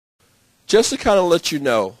just to kind of let you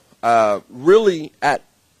know, really at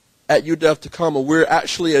UW-Tacoma, we're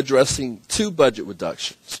actually addressing two budget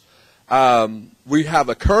reductions. We have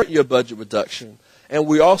a current year budget reduction, and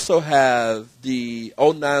we also have the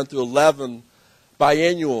 09 through 11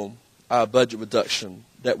 biannual budget reduction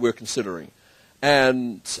that we're considering.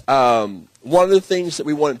 And one of the things that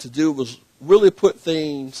we wanted to do was really put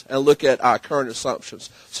things and look at our current assumptions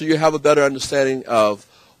so you have a better understanding of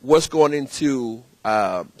what's going into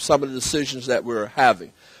some of the decisions that we're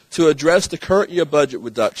having. To address the current year budget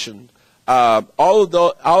reduction, all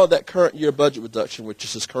of that current year budget reduction, which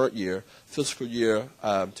is this current year, fiscal year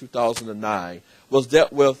 2009, was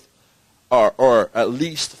dealt with or at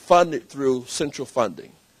least funded through central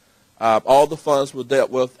funding. All the funds were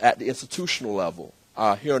dealt with at the institutional level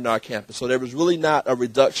here on our campus. So there was really not a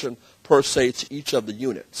reduction per se to each of the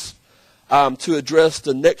units. To address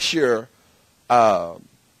the next year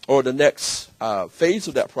or the next phase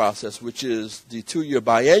of that process, which is the two-year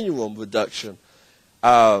biannual reduction,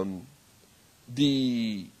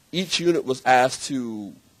 each unit was asked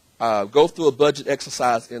to go through a budget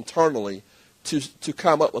exercise internally to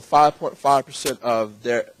come up with 5.5% of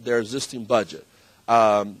their existing budget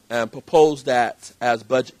and propose that as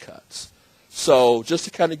budget cuts. So just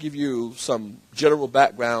to kind of give you some general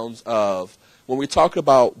backgrounds of when we talk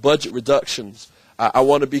about budget reductions, I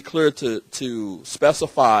want to be clear to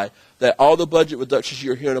specify that all the budget reductions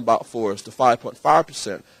you're hearing about for us, the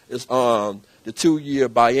 5.5%, is on the two-year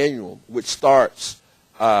biannual, which starts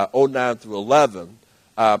 09 through 11.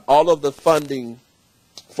 All of the funding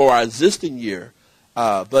for our existing year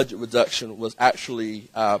budget reduction was actually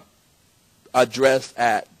addressed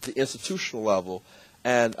at the institutional level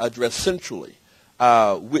and addressed centrally,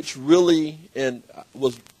 which really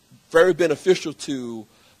was very beneficial to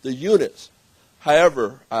the units.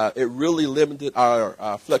 However, it really limited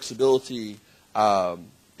our flexibility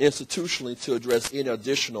institutionally to address any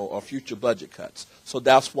additional or future budget cuts. So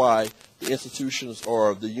that's why the institutions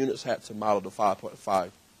or the units had to model the 5.5%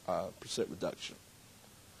 reduction.